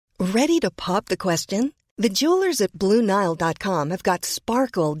Ready to pop the question? The jewelers at BlueNile.com have got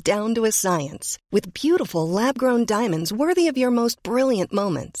sparkle down to a science with beautiful lab-grown diamonds worthy of your most brilliant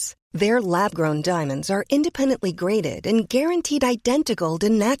moments. Their lab-grown diamonds are independently graded and guaranteed identical to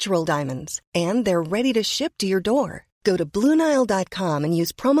natural diamonds, and they're ready to ship to your door. Go to BlueNile.com and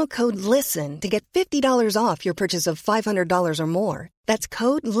use promo code LISTEN to get $50 off your purchase of $500 or more. That's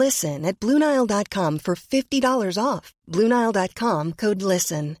code LISTEN at BlueNile.com for $50 off. BlueNile.com, code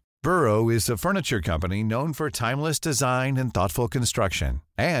LISTEN. Burrow is a furniture company known for timeless design and thoughtful construction,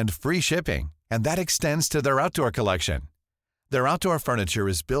 and free shipping, and that extends to their outdoor collection. Their outdoor furniture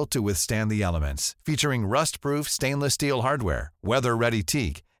is built to withstand the elements, featuring rust-proof stainless steel hardware, weather-ready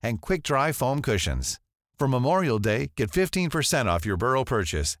teak, and quick-dry foam cushions. For Memorial Day, get 15% off your Burrow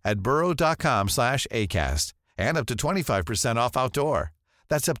purchase at burrow.com/ACAST and up to 25% off outdoor.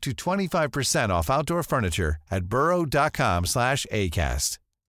 That's up to 25% off outdoor furniture at burrow.com/ACAST.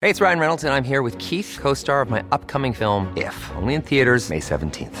 Hey, it's Ryan Reynolds, and I'm here with Keith, co-star of my upcoming film, If, only in theaters May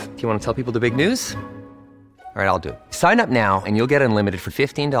 17th. Do you want to tell people the big news? All right, I'll do it. Sign up now and you'll get unlimited for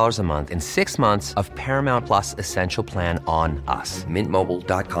 $15 a month and 6 months of Paramount Plus Essential Plan on us.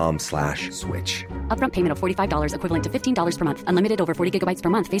 MintMobile.com/switch. Upfront payment of $45 equivalent to $15 per month. Unlimited over 40 gigabytes per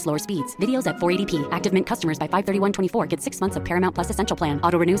month. Face lower speeds. Videos at 480p. Active Mint customers by 531.24 get 6 months of Paramount Plus Essential Plan.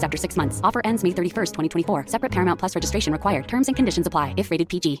 Auto renews after 6 months. Offer ends May 31st, 2024. Separate Paramount Plus registration required. Terms and conditions apply if rated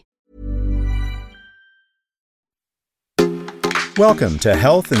PG. Welcome to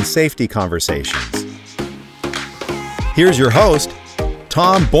Health and Safety Conversations. Here's your host,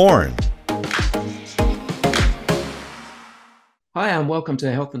 Tom Bourne. Hi, and welcome to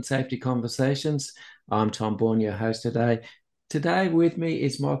Health and Safety Conversations. I'm Tom Bourne, your host today. Today with me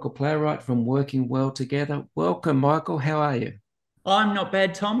is Michael Plowright from Working Well Together. Welcome, Michael. How are you? I'm not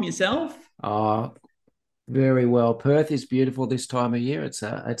bad, Tom. Yourself? Very well. Perth is beautiful this time of year. It's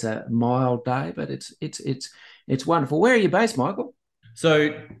a mild day, but it's wonderful. Where are you based, Michael?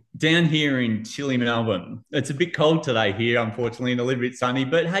 So down here in chilly Melbourne. It's a bit cold today here, unfortunately, and a little bit sunny.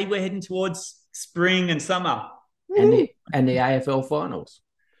 But hey, we're heading towards spring and summer. And the AFL finals.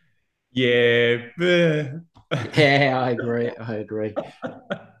 Yeah. Yeah, I agree.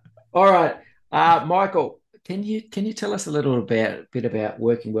 All right. Michael, can you tell us a little bit about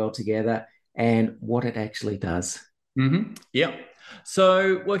Working Well Together and what it actually does? Mm-hmm. Yeah.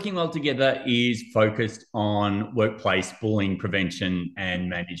 So Working Well Together is focused on workplace bullying prevention and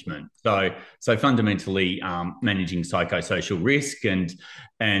management. So fundamentally managing psychosocial risk and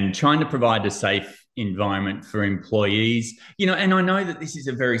trying to provide a safe environment for employees. And I know that this is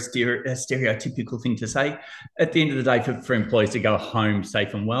a very stereotypical thing to say at the end of the day for employees to go home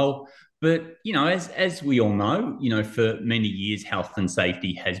safe and well. But, as we all know, for many years, health and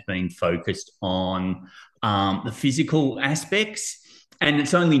safety has been focused on the physical aspects. And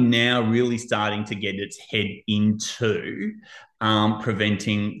it's only now really starting to get its head into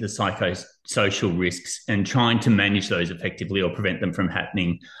preventing the psychosocial risks and trying to manage those effectively or prevent them from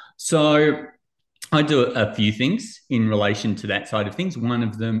happening. So I do a few things in relation to that side of things. One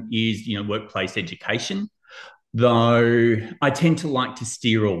of them is, workplace education, though I tend to like to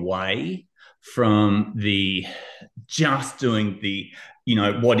steer away from just doing the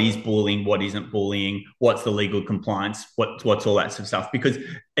what is bullying, what isn't bullying, what's the legal compliance, what's all that sort of stuff, because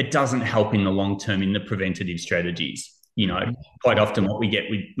it doesn't help in the long term in the preventative strategies. Quite often what we get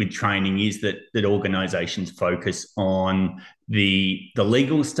with training is that organisations focus on the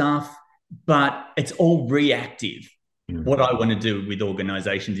legal stuff, but it's all reactive. Mm-hmm. What I want to do with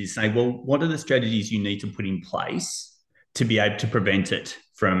organisations is say, well, what are the strategies you need to put in place to be able to prevent it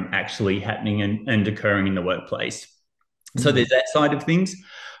from actually happening and occurring in the workplace? So there's that side of things,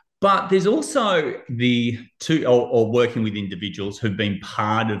 but there's also the working with individuals who've been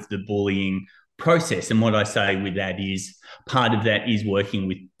part of the bullying process. And what I say with that is part of that is working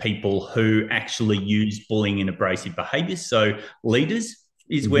with people who actually use bullying and abrasive behaviours. So leaders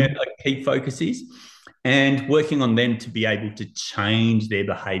is where a key focus is, and working on them to be able to change their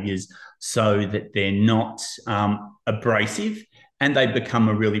behaviours so that they're not abrasive and they become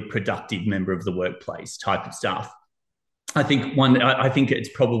a really productive member of the workplace type of stuff. I think it's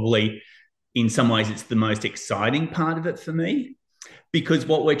probably, in some ways, it's the most exciting part of it for me, because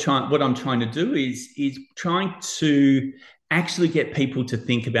what I'm trying to do is trying to actually get people to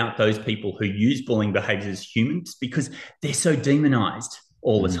think about those people who use bullying behaviours as humans, because they're so demonised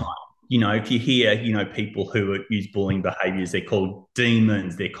all the time. If you hear, people who use bullying behaviours, they're called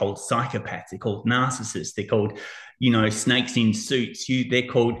demons, they're called psychopaths, they're called narcissists, they're called, snakes in suits. They're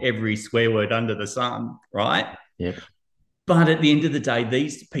called every swear word under the sun, right? Yeah. But at the end of the day,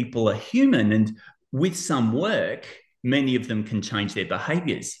 these people are human, and with some work, many of them can change their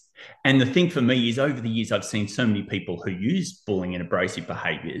behaviors. And the thing for me is, over the years, I've seen so many people who use bullying and abrasive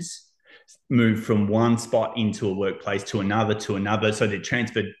behaviors move from one spot into a workplace to another. So they're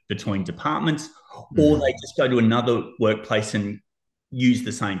transferred between departments, or they just go to another workplace and use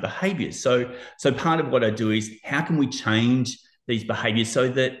the same behaviors. So part of what I do is, how can we change these behaviors so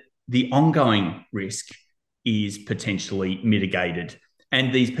that the ongoing risk is potentially mitigated?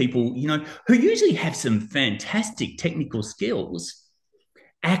 And these people, who usually have some fantastic technical skills,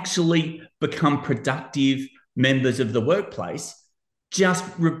 actually become productive members of the workplace just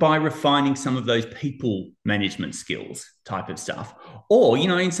by refining some of those people management skills type of stuff. Or,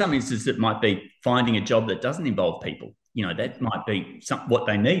 in some instances, it might be finding a job that doesn't involve people. That might be what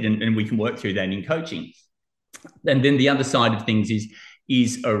they need, and we can work through that in coaching. And then the other side of things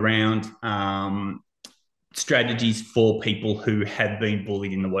is around strategies for people who have been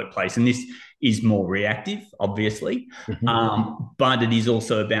bullied in the workplace. And this is more reactive, obviously, but it is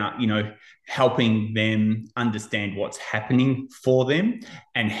also about, helping them understand what's happening for them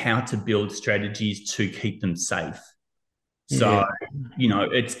and how to build strategies to keep them safe. So,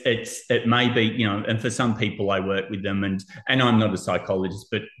 it may be, and for some people I work with them, and I'm not a psychologist,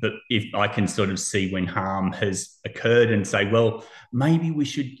 but if I can sort of see when harm has occurred and say, well, maybe we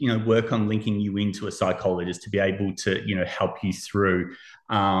should, work on linking you into a psychologist to be able to, help you through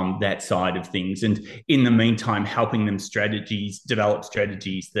that side of things. And in the meantime, helping them develop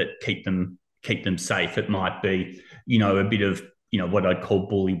strategies that keep them safe. It might be, a bit of, what I'd call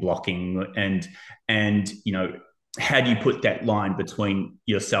bully blocking, and how do you put that line between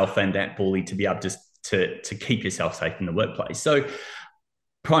yourself and that bully to be able to keep yourself safe in the workplace? So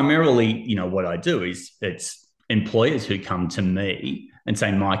primarily, what I do is, it's employers who come to me and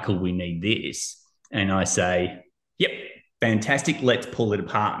say, Michael, we need this. And I say, yep, fantastic. Let's pull it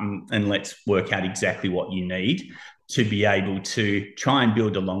apart and let's work out exactly what you need to be able to try and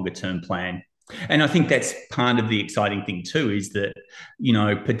build a longer term plan. And I think that's part of the exciting thing too, is that,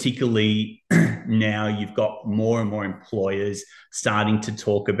 particularly now you've got more and more employers starting to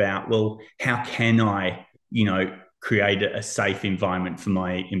talk about, well, how can I, create a safe environment for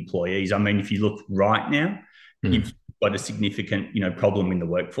my employees? I mean, if you look right now, you've got a significant, problem in the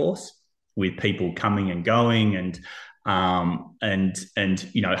workforce with people coming and going and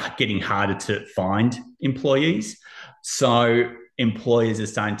getting harder to find employees. So employers are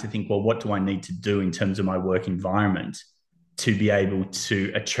starting to think, well, what do I need to do in terms of my work environment to be able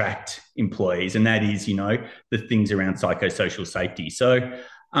to attract employees? And that is, the things around psychosocial safety. So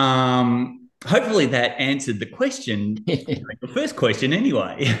hopefully that answered the question, the first question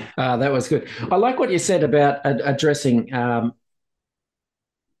anyway. That was good. I like what you said about addressing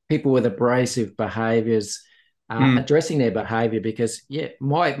people with abrasive behaviours, addressing their behaviour, because,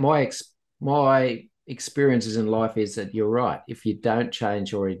 my experiences in life is that you're right. If you don't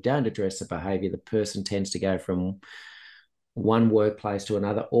change or you don't address the behaviour, the person tends to go from one workplace to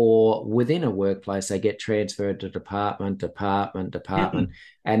another, or within a workplace, they get transferred to department,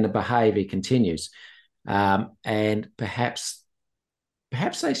 and the behaviour continues. And perhaps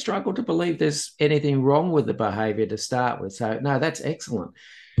they struggle to believe there's anything wrong with the behaviour to start with. So, no, that's excellent.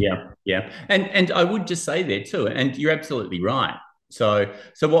 Yeah. And I would just say there too, and you're absolutely right. So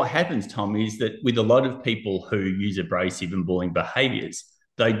what happens, Tom, is that with a lot of people who use abrasive and bullying behaviours,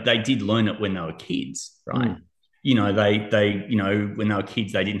 they did learn it when they were kids, right? They when they were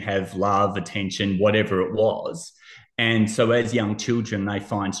kids, they didn't have love, attention, whatever it was. And so as young children, they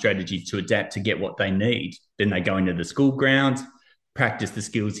find strategies to adapt to get what they need. Then they go into the school grounds, practice the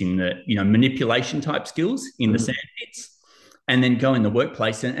skills in the, manipulation type skills in the sandpits, and then go in the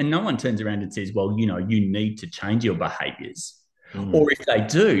workplace. And no one turns around and says, well, you need to change your behaviours. Or if they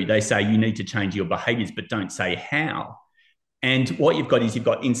do, they say you need to change your behaviours, but don't say how. And what you've got is, you've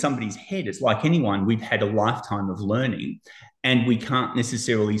got in somebody's head, it's like anyone, we've had a lifetime of learning and we can't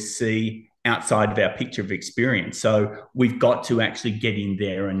necessarily see outside of our picture of experience. So we've got to actually get in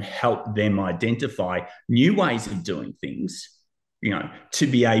there and help them identify new ways of doing things, to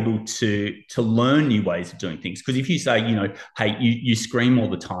be able to learn new ways of doing things. Because if you say, hey, you scream all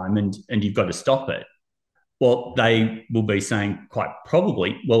the time and you've got to stop it, well, they will be saying quite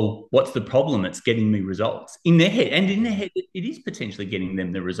probably, well, what's the problem? It's getting me results in their head. And in their head, it is potentially getting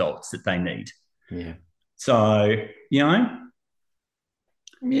them the results that they need. Yeah. So, Yeah.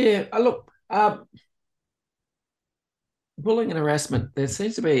 Look, bullying and harassment, there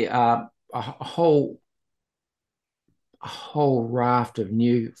seems to be a whole raft of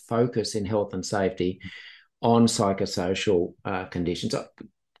new focus in health and safety on psychosocial conditions.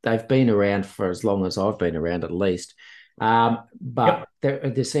 They've been around for as long as I've been around, at least. But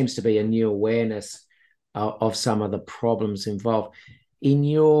there seems to be a new awareness of some of the problems involved. In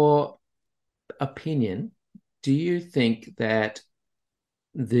your opinion, do you think that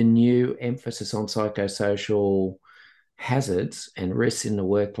the new emphasis on psychosocial hazards and risks in the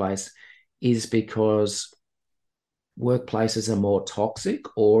workplace is because workplaces are more toxic,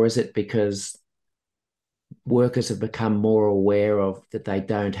 or is it because workers have become more aware of that they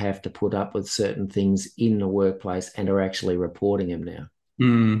don't have to put up with certain things in the workplace and are actually reporting them now?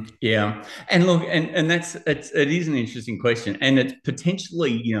 Yeah, and look, and it is an interesting question, and it's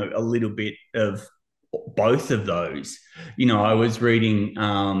potentially, you know, a little bit of both of those. You know, I was reading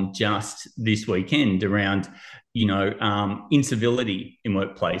just this weekend around, you know, incivility in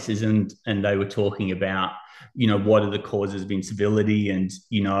workplaces, and they were talking about, you know, what are the causes of incivility, and,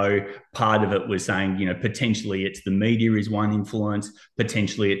 you know, part of it was saying, you know, potentially it's the media is one influence,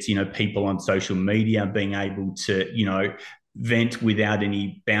 potentially it's, you know, people on social media being able to, you know, vent without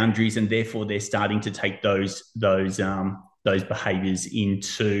any boundaries, and therefore they're starting to take those behaviors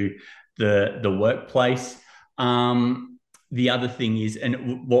into the workplace. The other thing is,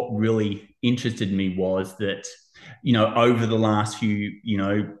 and what really interested me was that, you know, over the last few, you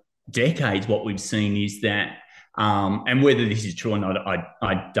know, decades, what we've seen is that, and whether this is true or not,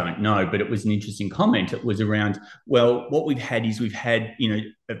 I don't know, but it was an interesting comment. It was around, well, what we've had is we've had, you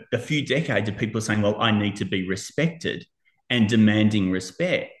know, a few decades of people saying, well, I need to be respected and demanding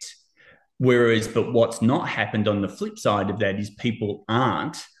respect. Whereas, but what's not happened on the flip side of that is people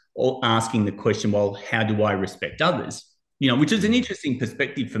aren't asking the question, well, how do I respect others? You know, which is an interesting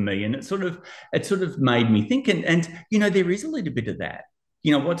perspective for me. And it sort of made me think, and you know, there is a little bit of that.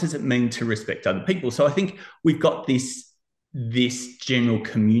 You know, what does it mean to respect other people? So I think we've got this general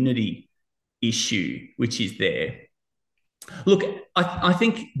community issue, which is there. Look, I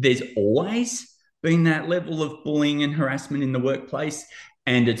think there's always been that level of bullying and harassment in the workplace,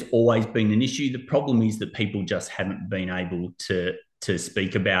 and it's always been an issue. The problem is that people just haven't been able to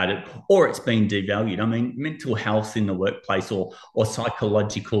speak about it, or it's been devalued. I mean, mental health in the workplace, or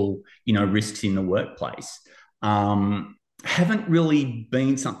psychological, you know, risks in the workplace, haven't really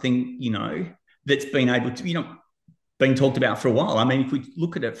been something, you know, that's been able to, you know, been talked about for a while. I mean, if we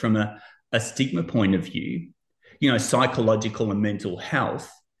look at it from a stigma point of view, you know, psychological and mental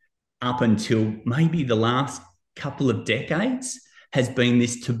health up until maybe the last couple of decades has been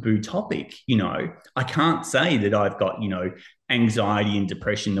this taboo topic. You know, I can't say that I've got, you know, anxiety and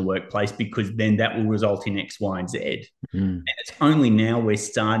depression in the workplace, because then that will result in X, Y, and Z. And it's only now we're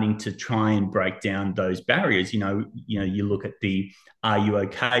starting to try and break down those barriers. You know, you look at the Are You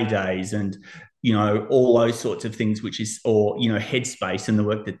Okay days, and, you know, all those sorts of things, which is, or, you know, Headspace and the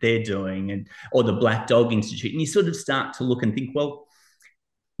work that they're doing, and or the Black Dog Institute. And you sort of start to look and think, well,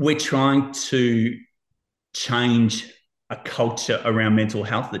 we're trying to change a culture around mental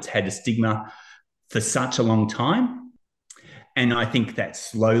health that's had a stigma for such a long time. And I think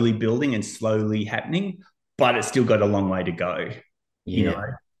that's slowly building and slowly happening, but it's still got a long way to go. Yeah, you know?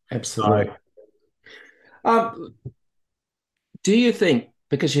 absolutely. Do you think,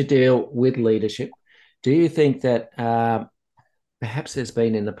 because you deal with leadership, do you think that perhaps there's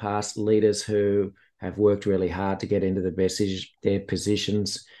been in the past leaders who have worked really hard to get into their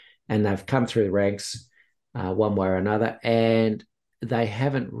positions, and they've come through the ranks one way or another, and they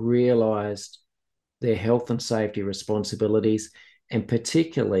haven't realised their health and safety responsibilities, and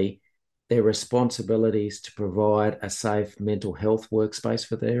particularly their responsibilities to provide a safe mental health workspace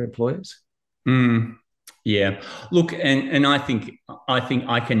for their employees? Yeah. Look, and I think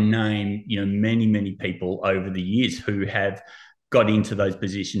I can name, you know, many people over the years who have got into those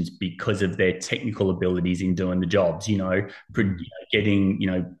positions because of their technical abilities in doing the jobs, you know, getting, you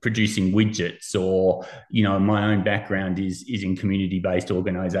know, producing widgets, or, you know, my own background is in community-based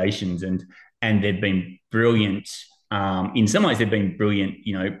organizations, and they've been brilliant. In some ways, they've been brilliant,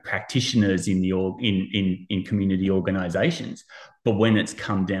 you know, practitioners in the in community organizations. But when it's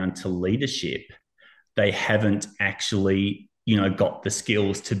come down to leadership, they haven't actually, you know, got the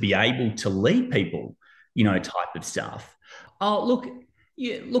skills to be able to lead people, you know, type of stuff. Oh, look,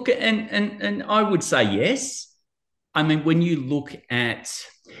 yeah, look, and I would say yes. I mean, when you look at,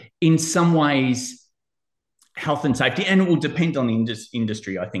 in some ways, health and safety, and it will depend on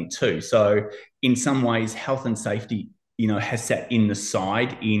industry, I think, too. So in some ways, health and safety, you know, has sat in the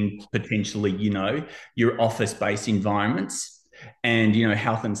side in potentially, you know, your office-based environments. And, you know,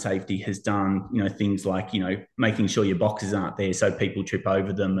 health and safety has done, you know, things like, you know, making sure your boxes aren't there so people trip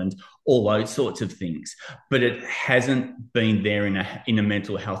over them, and all those sorts of things. But it hasn't been there in a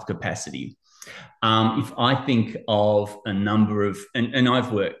mental health capacity. If I think of a number of, and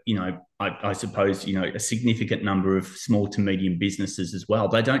I've worked, I suppose, a significant number of small to medium businesses as well.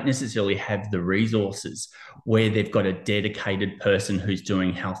 They don't necessarily have the resources where they've got a dedicated person who's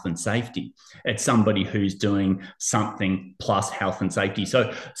doing health and safety. It's somebody who's doing something plus health and safety.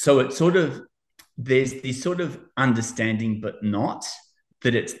 So it's sort of, there's this sort of understanding, but not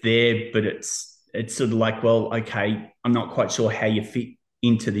that it's there, but it's sort of like, well, okay, I'm not quite sure how you fit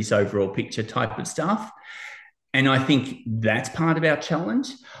into this overall picture type of stuff. And I think that's part of our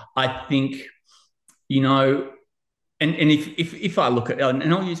challenge. I think, and if I look at,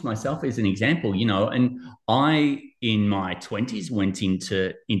 and I'll use myself as an example, and I, in my 20s, went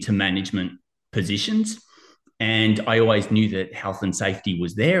into management positions, and I always knew that health and safety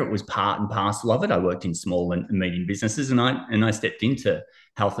was there. It was part and parcel of it. I worked in small and medium businesses, and I stepped into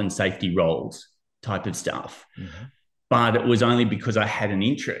health and safety roles type of stuff. Mm-hmm. But it was only because I had an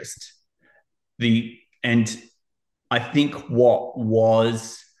interest. And I think what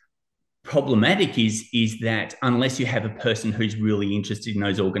was problematic is that unless you have a person who's really interested in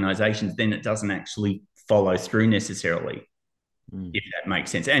those organizations, then it doesn't actually follow through necessarily, if that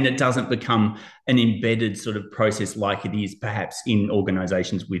makes sense. And it doesn't become an embedded sort of process like it is perhaps in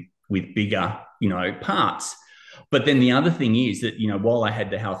organizations with bigger, parts. But then the other thing is that, while I had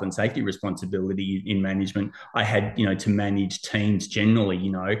the health and safety responsibility in management, I had, to manage teams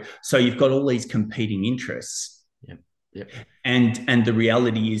generally, so you've got all these competing interests. Yep. Yep. And the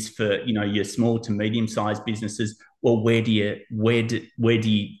reality is for, your small to medium-sized businesses, well, where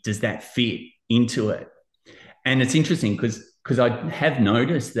does that fit into it? And it's interesting because I have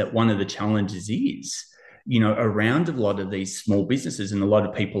noticed that one of the challenges is, around a lot of these small businesses and a lot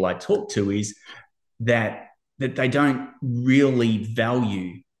of people I talk to is that they don't really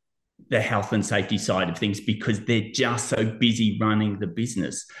value the health and safety side of things because they're just so busy running the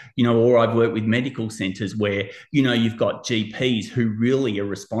business, or I've worked with medical centers where, you've got GPs who really are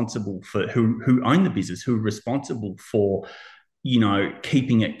responsible for, who own the business, who are responsible for,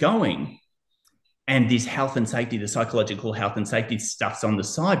 keeping it going. And this health and safety, the psychological health and safety stuff's on the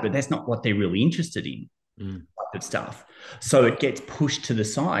side, but that's not what they're really interested in. Of stuff. So it gets pushed to the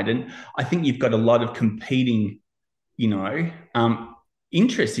side. And I think you've got a lot of competing,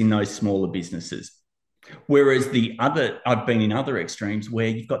 interests in those smaller businesses. Whereas I've been in other extremes where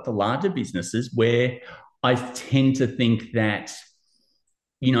you've got the larger businesses where I tend to think that,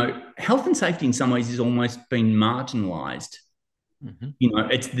 health and safety in some ways has almost been marginalized.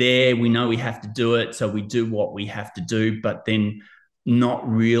 Mm-hmm. It's there, we know we have to do it, so we do what we have to do, but then not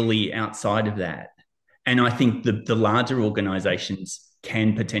really outside of that. And I think the larger organizations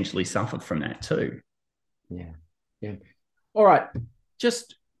can potentially suffer from that too. Yeah. All right.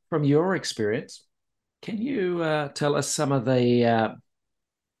 Just from your experience, can you tell us some of the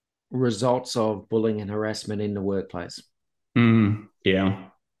results of bullying and harassment in the workplace? Yeah.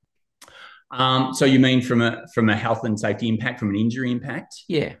 So you mean from a health and safety impact, from an injury impact?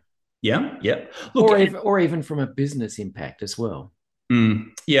 Yeah. Yeah. Look, or even from a business impact as well.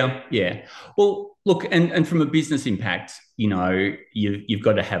 Yeah. Well, look, and from a business impact, you've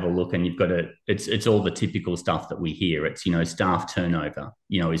got to have a look, and you've got to. It's all the typical stuff that we hear. It's staff turnover,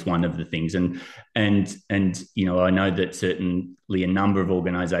 is one of the things, and I know that certainly a number of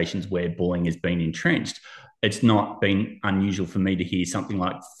organisations where bullying has been entrenched, it's not been unusual for me to hear something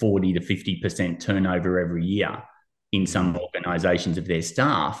like 40 to 50% turnover every year in some organisations of their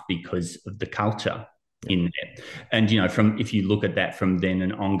staff because of the culture in there. And, if you look at that from then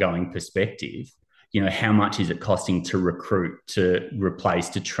an ongoing perspective, how much is it costing to recruit, to replace,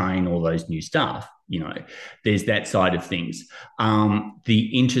 to train all those new staff? There's that side of things. The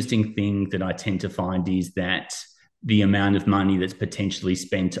interesting thing that I tend to find is that the amount of money that's potentially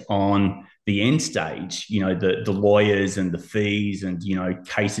spent on the end stage, the lawyers and the fees and,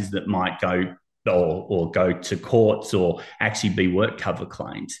 cases that might go or go to courts or actually be work cover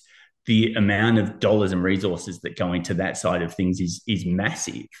claims, the amount of dollars and resources that go into that side of things is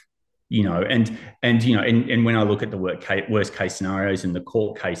massive, and when I look at the worst case scenarios and the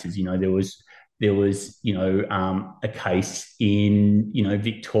court cases, there was a case in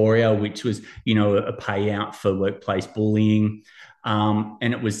Victoria which was a payout for workplace bullying,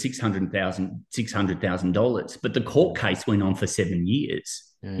 and it was $600,000, but the court case went on for 7 years.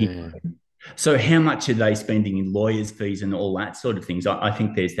 So how much are they spending in lawyers' fees and all that sort of things? I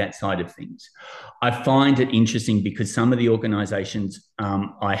think there's that side of things. I find it interesting because some of the organisations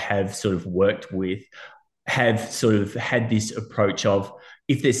I have sort of worked with have sort of had this approach of,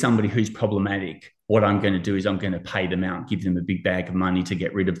 if there's somebody who's problematic, what I'm going to do is I'm going to pay them out, give them a big bag of money to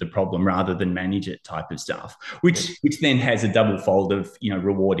get rid of the problem rather than manage it type of stuff, which then has a double fold of,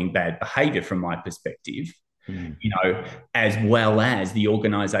 rewarding bad behavior from my perspective, as well as the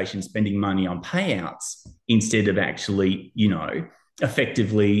organization spending money on payouts instead of actually,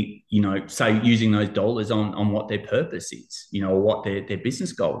 effectively, say using those dollars on what their purpose is, or what their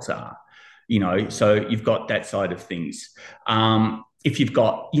business goals are, so you've got that side of things. If you've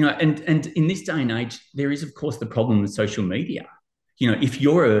got, and in this day and age, there is, of course, the problem with social media. If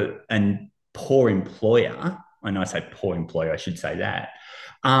you're a poor employer, and I say poor employer, I should say that,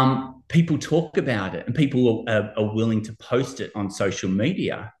 people talk about it and people are willing to post it on social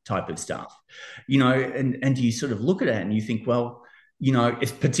media type of stuff, and you sort of look at it and you think, well,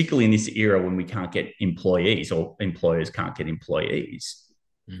 it's particularly in this era when we can't get employees or employers can't get employees.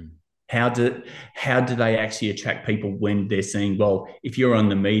 How do they actually attract people when they're saying, well, if you're on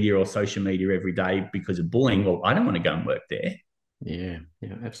the media or social media every day because of bullying, well, I don't want to go and work there. Yeah,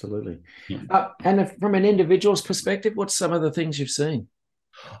 absolutely. Yeah. And from an individual's perspective, what's some of the things you've seen?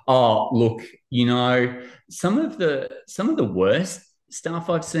 Oh, look, some of the worst stuff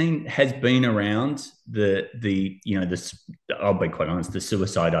I've seen has been around I'll be quite honest, the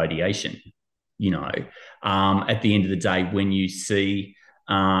suicide ideation. At the end of the day, when you see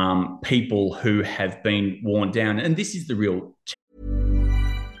people who have been worn down, and this is the real.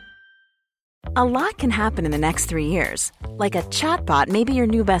 A lot can happen in the next 3 years. Like a chatbot may be your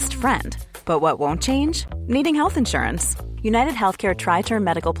new best friend. But what won't change? Needing health insurance. United Healthcare Tri-Term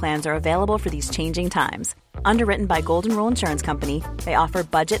Medical Plans are available for these changing times. Underwritten by Golden Rule Insurance Company, they offer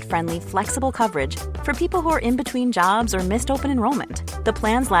budget-friendly, flexible coverage for people who are in between jobs or missed open enrollment. The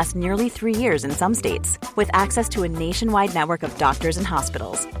plans last nearly 3 years in some states, with access to a nationwide network of doctors and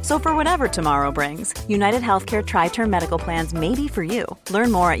hospitals. So for whatever tomorrow brings, United Healthcare Tri-Term Medical Plans may be for you.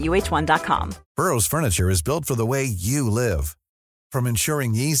 Learn more at uh1.com. Burrow's furniture is built for the way you live. From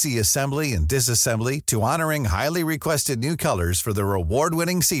ensuring easy assembly and disassembly to honoring highly requested new colors for their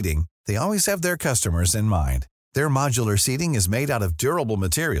award-winning seating, they always have their customers in mind. Their modular seating is made out of durable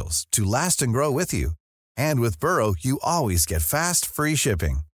materials to last and grow with you. And with Burrow, you always get fast, free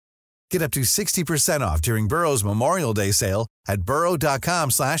shipping. Get up to 60% off during Burrow's Memorial Day sale at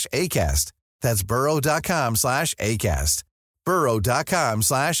burrow.com/ACAST. That's burrow.com/ACAST.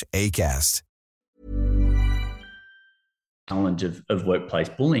 burrow.com/ACAST. Challenge of workplace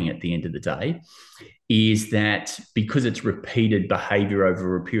bullying at the end of the day is that because it's repeated behavior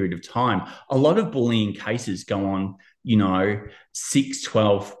over a period of time, a lot of bullying cases go on, 6,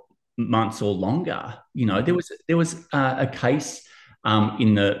 12 months or longer. There was a case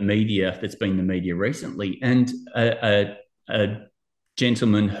in the media that's been in the media recently, and a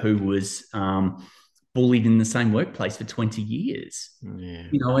gentleman who was bullied in the same workplace for 20 years. Yeah.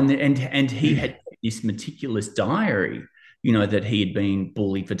 And he had this meticulous diary, that he had been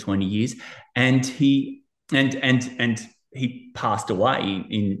bullied for 20 years, and he passed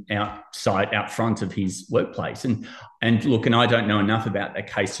away out front of his workplace. And look, and I don't know enough about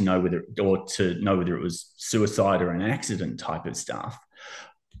that case to know whether it was suicide or an accident type of stuff.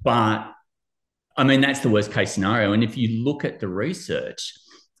 But I mean, that's the worst case scenario. And if you look at the research,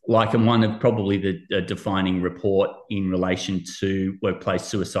 like in one of probably the defining report in relation to workplace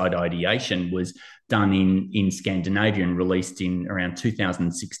suicide ideation was done in Scandinavia and released in around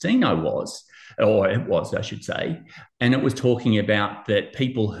 2016, I should say. And it was talking about that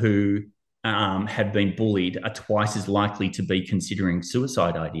people who have been bullied are twice as likely to be considering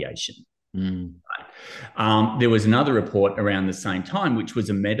suicide ideation. There was another report around the same time, which was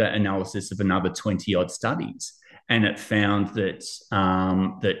a meta-analysis of another 20-odd studies. And it found that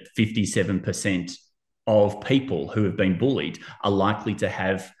 57% of people who have been bullied are likely to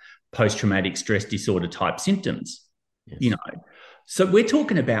have post-traumatic stress disorder type symptoms. Yes. So we're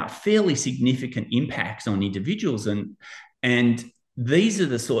talking about fairly significant impacts on individuals, and these are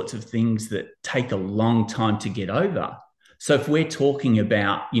the sorts of things that take a long time to get over. So if we're talking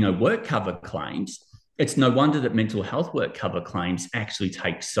about work cover claims, it's no wonder that mental health work cover claims actually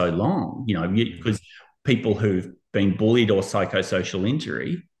take so long. Because people who've been bullied or psychosocial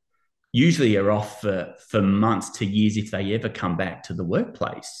injury usually are off for months to years if they ever come back to the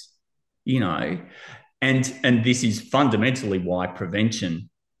workplace, and this is fundamentally why prevention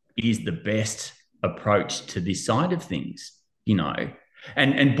is the best approach to this side of things,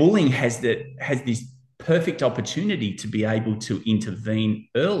 and bullying has this perfect opportunity to be able to intervene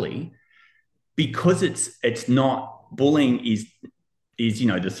early, because it's not bullying is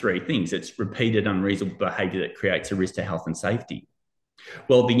the three things. It's repeated unreasonable behavior that creates a risk to health and safety.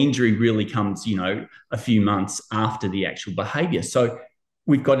 Well, the injury really comes, a few months after the actual behavior. So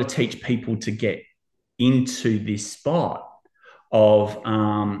we've got to teach people to get into this spot of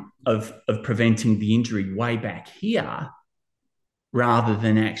preventing the injury way back here, rather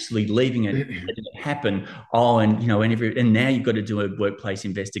than actually leaving it happen. Oh, and and now you've got to do a workplace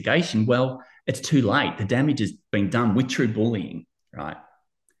investigation. Well, it's too late. The damage has been done with true bullying, right?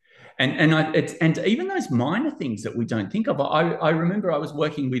 And even those minor things that we don't think of. I remember I was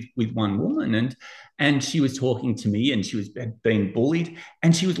working with one woman, and she was talking to me, and she was being bullied,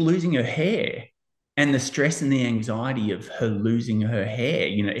 and she was losing her hair. And the stress and the anxiety of her losing her hair,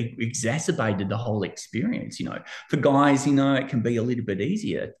 it exacerbated the whole experience. For guys, it can be a little bit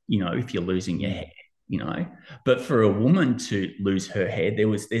easier, if you're losing your hair, But for a woman to lose her hair,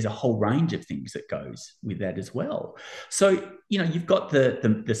 there's a whole range of things that goes with that as well. So, you've got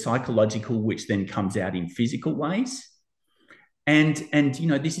the psychological, which then comes out in physical ways. And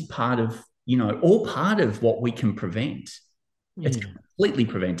this is part of, all part of what we can prevent. It's completely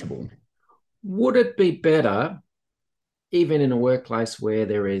preventable. Would it be better, even in a workplace where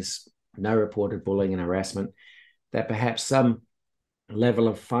there is no reported bullying and harassment, that perhaps some level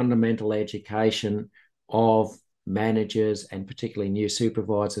of fundamental education of managers and particularly new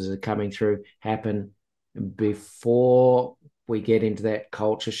supervisors are coming through happen before we get into that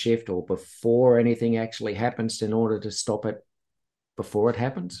culture shift, or before anything actually happens, in order to stop it before it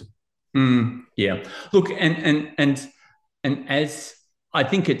happens? Yeah. Look, and as I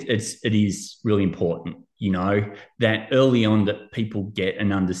think it is really important, that early on that people get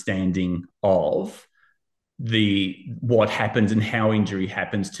an understanding of what happens and how injury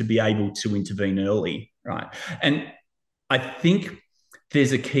happens, to be able to intervene early, right? And I think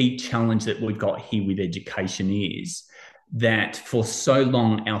there's a key challenge that we've got here with education, is that for so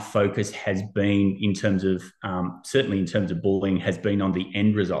long our focus has been, in terms of certainly in terms of bullying, has been on the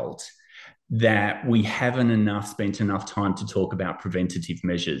end result, that we haven't spent enough time to talk about preventative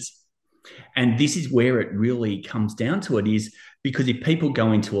measures. And this is where it really comes down to it, is because if people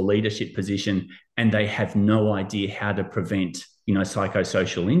go into a leadership position and they have no idea how to prevent,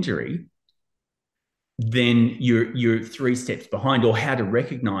 psychosocial injury, then you're 3 steps behind, or how to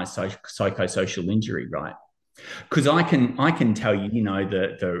recognize psychosocial injury, right? Because I can tell you,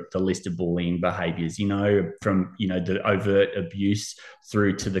 the list of bullying behaviours, from, the overt abuse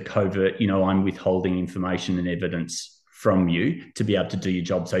through to the covert, I'm withholding information and evidence from you to be able to do your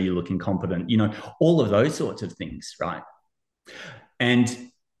job so you look incompetent, all of those sorts of things, right? And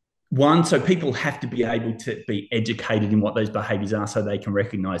so people have to be able to be educated in what those behaviours are so they can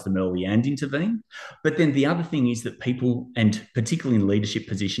recognise them early and intervene. But then the other thing is that people, and particularly in leadership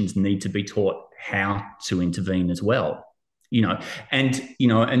positions, need to be taught how to intervene as well. And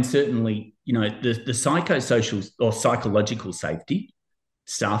certainly, the psychosocial or psychological safety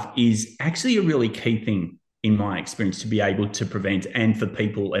stuff is actually a really key thing, in my experience, to be able to prevent, and for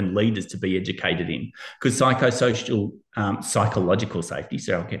people and leaders to be educated in. Because psychological safety,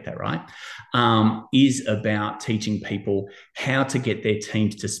 so I'll get that right, is about teaching people how to get their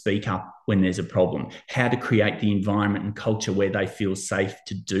teams to speak up when there's a problem, how to create the environment and culture where they feel safe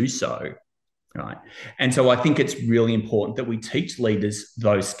to do so, right? And so I think it's really important that we teach leaders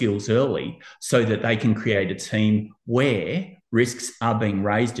those skills early, so that they can create a team where risks are being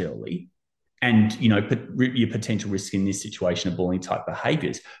raised early, and your potential risk in this situation of bullying type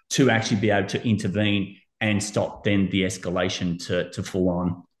behaviours, to actually be able to intervene and stop then the escalation to full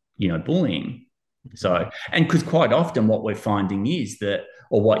on bullying. So, and because quite often what we're finding is that,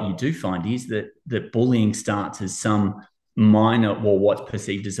 or what you do find is that bullying starts as some minor, or what's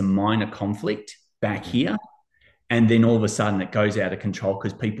perceived as a minor conflict back here, and then all of a sudden it goes out of control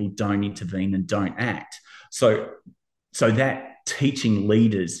because people don't intervene and don't act. So that teaching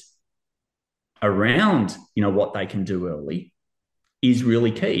leaders around, what they can do early is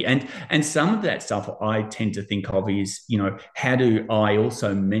really key. And some of that stuff I tend to think of is, how do I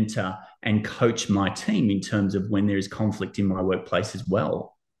also mentor and coach my team in terms of when there is conflict in my workplace as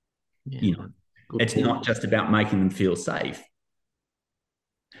well? Yeah, it's point. Not just about making them feel safe.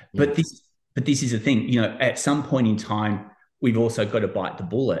 Yeah. But this is the thing, at some point in time, we've also got to bite the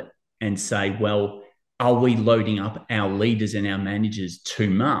bullet and say, well, are we loading up our leaders and our managers too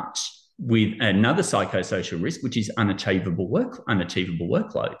much with another psychosocial risk, which is unachievable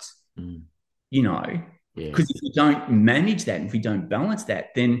workloads? Because if we don't manage that, if we don't balance that,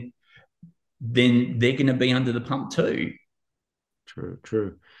 then they're going to be under the pump too.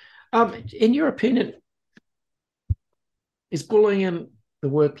 True. In your opinion, is bullying in the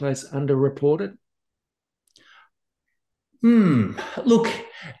workplace underreported? Look,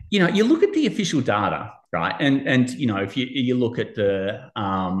 you look at the official data, right? And if you look at the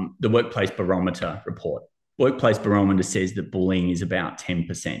workplace barometer report, workplace barometer says that bullying is about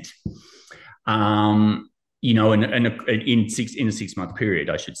 10%. You know, in a 6-month period,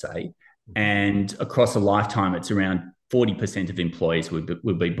 I should say. And across a lifetime, it's around 40% of employees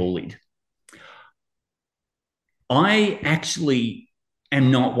would be bullied. I actually am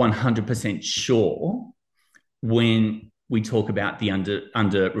not 100% sure when we talk about the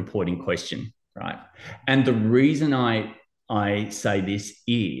under-reporting question, right? And the reason I say this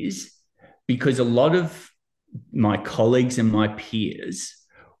is because a lot of my colleagues and my peers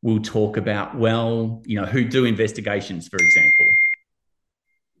will talk about, well, you know, who do investigations, for example,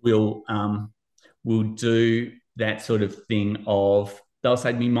 will do that sort of thing of, they'll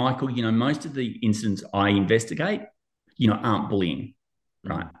say to me, Michael, you know, most of the incidents I investigate, you know, aren't bullying,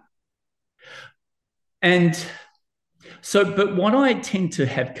 right? And so, but what I tend to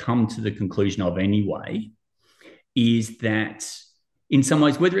have come to the conclusion of anyway is that in some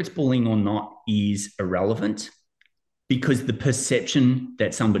ways, whether it's bullying or not is irrelevant, because the perception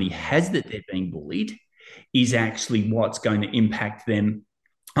that somebody has that they're being bullied is actually what's going to impact them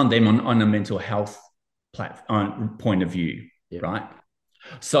on a mental health point of view, right?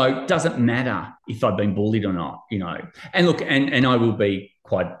 So it doesn't matter if I've been bullied or not, you know. And look, and I will be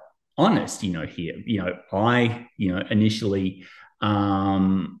quite honest, you know, here. You know, I, you know, initially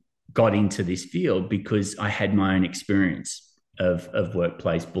got into this field because I had my own experience of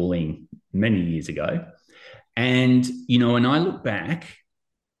workplace bullying many years ago. And, you know, and I look back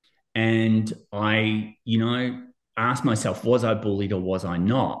and I, you know, ask myself, was I bullied or was I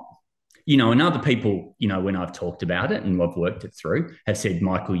not? You know, and other people, you know, when I've talked about it and I've worked it through, have said,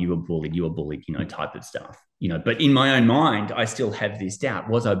 Michael, you were bullied, you know, type of stuff, you know. But in my own mind, I still have this doubt,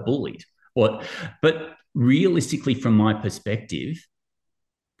 was I bullied? But realistically, from my perspective,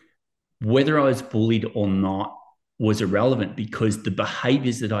 whether I was bullied or not was irrelevant, because the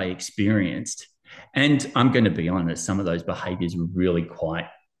behaviors that I experienced, and I'm going to be honest, some of those behaviors were really quite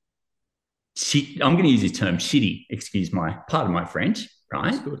I'm going to use this term, shitty, pardon my French,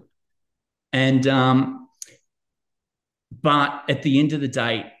 right? That's good. And, but at the end of the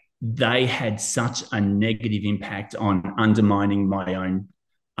day, they had such a negative impact on undermining my own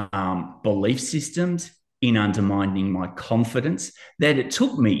belief systems, in undermining my confidence, that it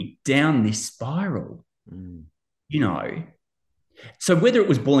took me down this spiral, you know. So whether it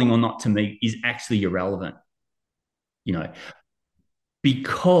was bullying or not, to me, is actually irrelevant, you know,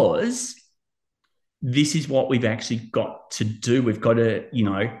 because this is what we've actually got to do. We've got to, you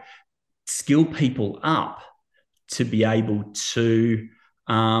know, skill people up to be able to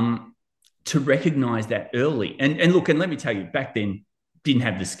recognize that early. And look, and let me tell you, back then, didn't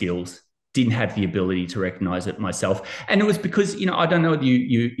have the skills, didn't have the ability to recognize it myself. And it was because, you know, I don't know if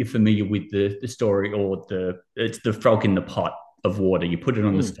you're familiar with the story, or it's the frog in the pot of water. You put it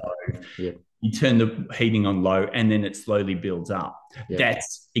on the stove, you turn the heating on low, and then it slowly builds up.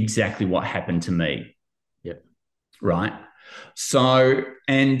 That's exactly what happened to me. Right. So,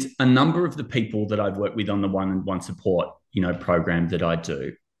 and a number of the people that I've worked with on the one-on-one support, you know, program that I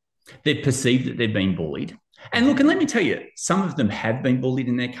do, they've perceived that they've been bullied. And look, and let me tell you, some of them have been bullied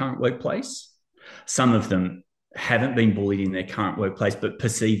in their current workplace. Some of them haven't been bullied in their current workplace, but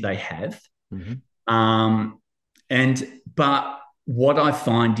perceive they have. But what I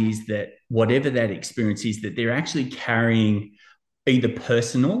find is that whatever that experience is, that they're actually carrying either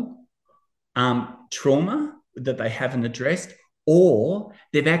personal trauma that they haven't addressed, or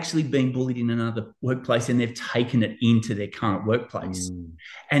they've actually been bullied in another workplace and they've taken it into their current workplace.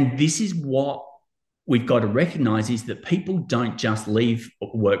 And this is what we've got to recognize, is that people don't just leave a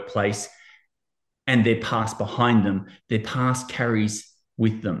workplace and their past behind them. Their past carries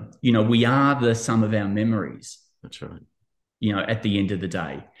with them. You know, we are the sum of our memories. That's right. You know, at the end of the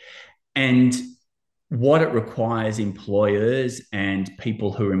day. And what it requires employers and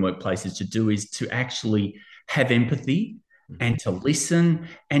people who are in workplaces to do is to actually have empathy and to listen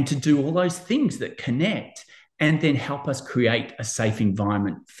and to do all those things that connect, and then help us create a safe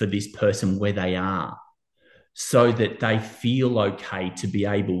environment for this person where they are, so that they feel okay to be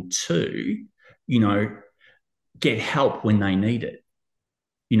able to, you know, get help when they need it,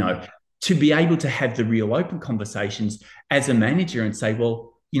 you know, to be able to have the real open conversations as a manager and say,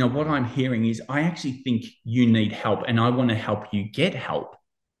 well, you know, what I'm hearing is I actually think you need help and I want to help you get help,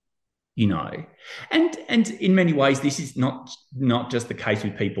 you know. And in many ways, this is not just the case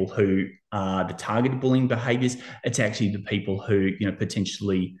with people who are the targeted bullying behaviors. It's actually the people who, you know,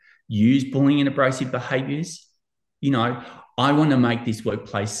 potentially use bullying and abrasive behaviors. You know, I want to make this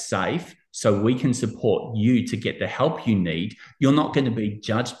workplace safe so we can support you to get the help you need. You're not going to be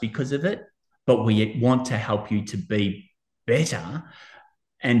judged because of it, but we want to help you to be better.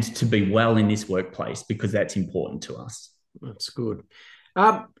 and to be well in this workplace, because that's important to us. That's good.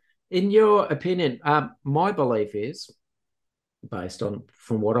 In your opinion, my belief is, based on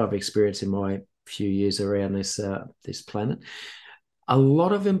from what I've experienced in my few years around this planet, a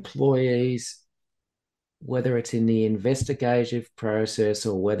lot of employees, whether it's in the investigative process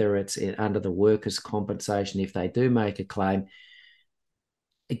or whether it's under the workers' compensation, if they do make a claim,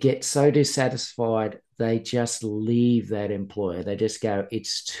 get so dissatisfied, they just leave that employer. They just go,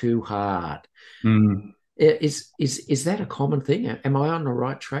 it's too hard. Is that a common thing? Am I on the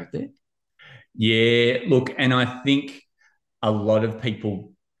right track there? Yeah, look, and I think a lot of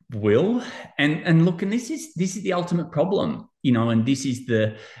people will, and look, and this is the ultimate problem, and this is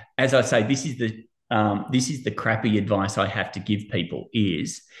the, as I say, this is the crappy advice I have to give people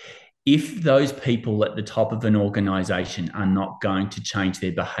is, if those people at the top of an organization are not going to change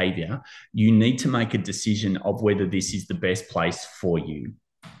their behavior, you need to make a decision of whether this is the best place for you,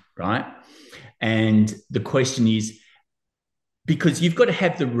 right? And the question is, because you've got to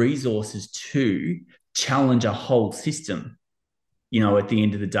have the resources to challenge a whole system, at the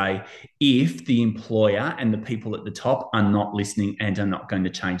end of the day, if the employer and the people at the top are not listening and are not going to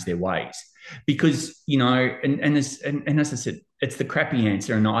change their ways. Because, and as I said, it's the crappy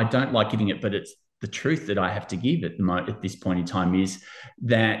answer, and I don't like giving it, but it's the truth that I have to give at this point in time, is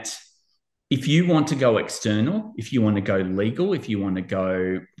that if you want to go external, if you want to go legal, if you want to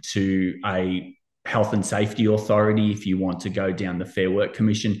go to a health and safety authority, if you want to go down the Fair Work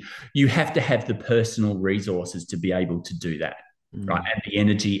Commission, you have to have the personal resources to be able to do that, right? And the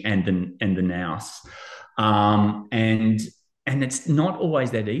energy and the nous. And it's not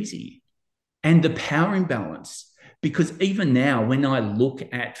always that easy. And the power imbalance, because even now, when I look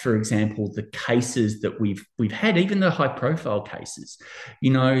at, for example, the cases that we've had, even the high profile cases,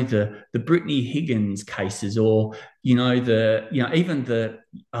 the Brittany Higgins cases, or even the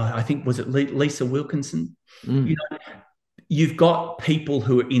I think, was it Lisa Wilkinson? You've got people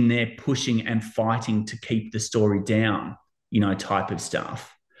who are in there pushing and fighting to keep the story down, type of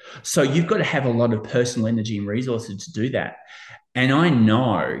stuff. So you've got to have a lot of personal energy and resources to do that. And I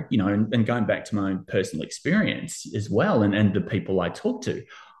know, and going back to my own personal experience as well, and the people I talk to,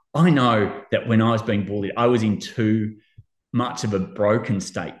 I know that when I was being bullied, I was in too much of a broken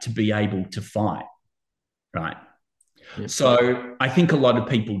state to be able to fight, right? Yeah. So I think a lot of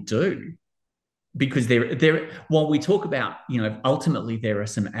people do, because while we talk about, ultimately there are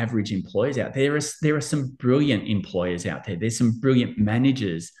some average employers out there, there are some brilliant employers out there. There's some brilliant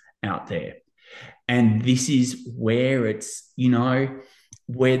managers out there. And this is where it's,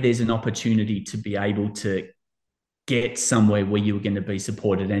 where there's an opportunity to be able to get somewhere where you were going to be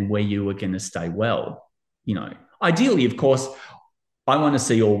supported and where you were going to stay well. Ideally, of course, I want to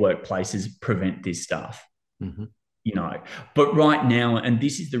see all workplaces prevent this stuff, but right now, and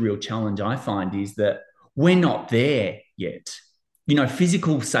this is the real challenge I find, is that we're not there yet.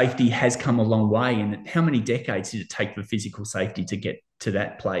 Physical safety has come a long way. And how many decades did it take for physical safety to get to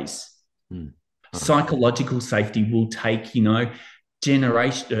that place? Psychological safety will take, a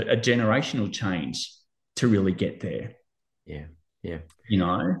generational change to really get there. Yeah.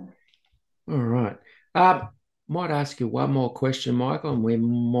 All right. Might ask you one more question, Michael, and we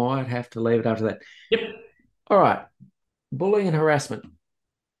might have to leave it after that. Yep. All right. Bullying and harassment.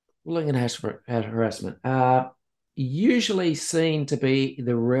 Harassment. Usually seen to be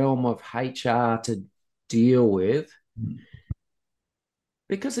the realm of HR to deal with.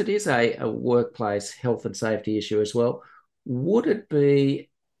 Because it is a workplace health and safety issue as well, would it be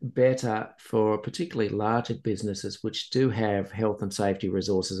better for particularly larger businesses which do have health and safety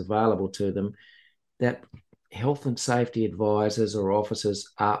resources available to them, that health and safety advisors or officers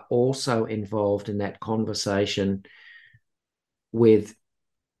are also involved in that conversation with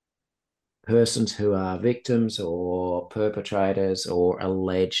persons who are victims or perpetrators or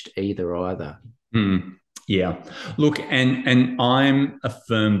alleged either? Yeah. Look, and I'm a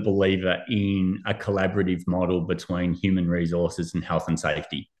firm believer in a collaborative model between human resources and health and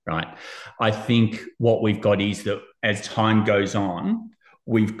safety, right? I think what we've got is that as time goes on,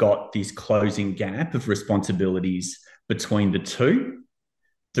 we've got this closing gap of responsibilities between the two.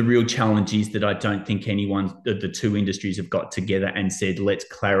 The real challenge is that I don't think the two industries have got together and said, let's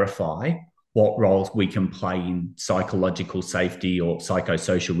clarify what roles we can play in psychological safety or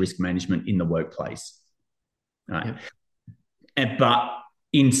psychosocial risk management in the workplace. Right. But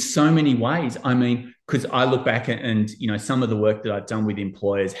in so many ways, because I look back and, some of the work that I've done with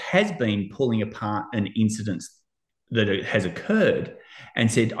employers has been pulling apart an incident that has occurred and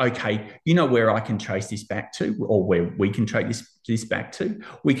said, okay, where I can trace this back to, or where we can trace this back to?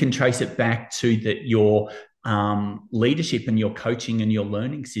 We can trace it back to that your leadership and your coaching and your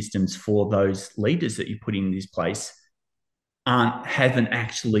learning systems for those leaders that you put in this place haven't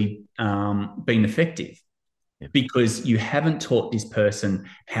actually been effective, because you haven't taught this person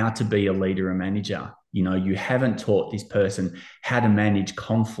how to be a leader and manager. You haven't taught this person how to manage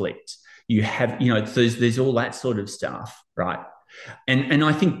conflict. There's all that sort of stuff, right? And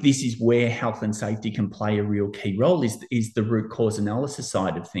I think this is where health and safety can play a real key role, is the root cause analysis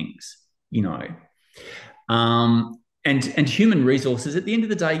side of things, And human resources, at the end of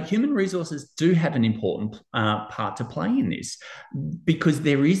the day, human resources do have an important part to play in this, because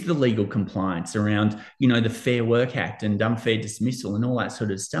there is the legal compliance around, the Fair Work Act and unfair dismissal and all that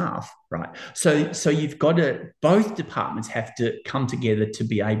sort of stuff, right? So you've got both departments have to come together to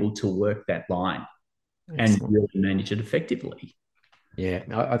be able to work that line. Excellent. And really manage it effectively. Yeah,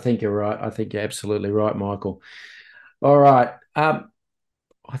 I think you're right. I think you're absolutely right, Michael. All right.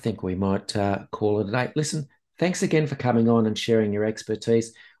 I think we might call it a day. Listen, thanks again for coming on and sharing your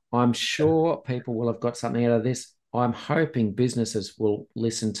expertise. I'm sure people will have got something out of this. I'm hoping businesses will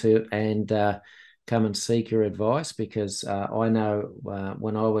listen to and come and seek your advice, because I know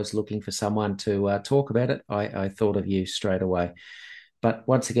when I was looking for someone to talk about it, I thought of you straight away. But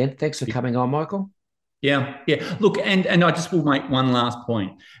once again, thanks for coming on, Michael. Yeah. Look, and I just will make one last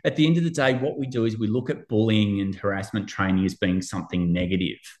point. At the end of the day, what we do is we look at bullying and harassment training as being something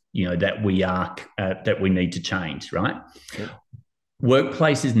negative, that we need to change, right? Yep.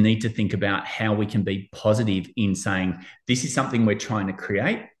 Workplaces need to think about how we can be positive in saying, this is something we're trying to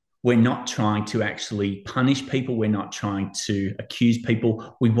create. We're not trying to actually punish people. We're not trying to accuse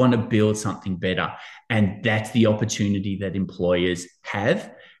people. We want to build something better. And that's the opportunity that employers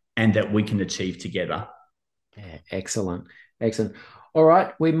have and that we can achieve together. Yeah, excellent. All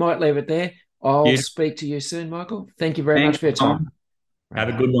right, we might leave it there. I'll speak to you soon, Michael. Thank you very much for your time. Have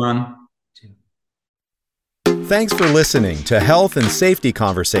a good one. Thanks for listening to Health and Safety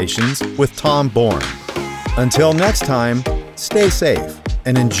Conversations with Tom Bourne. Until next time, stay safe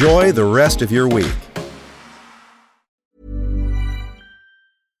and enjoy the rest of your week.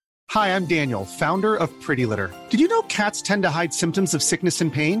 Hi, I'm Daniel, founder of Pretty Litter. Did you know cats tend to hide symptoms of sickness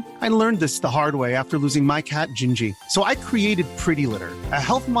and pain? I learned this the hard way after losing my cat, Gingy. So I created Pretty Litter, a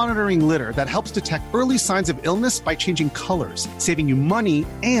health monitoring litter that helps detect early signs of illness by changing colors, saving you money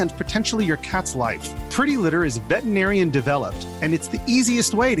and potentially your cat's life. Pretty Litter is veterinarian developed, and it's the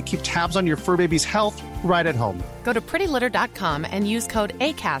easiest way to keep tabs on your fur baby's health right at home. Go to prettylitter.com and use code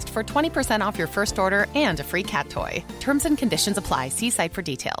ACAST for 20% off your first order and a free cat toy. Terms and conditions apply. See site for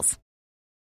details.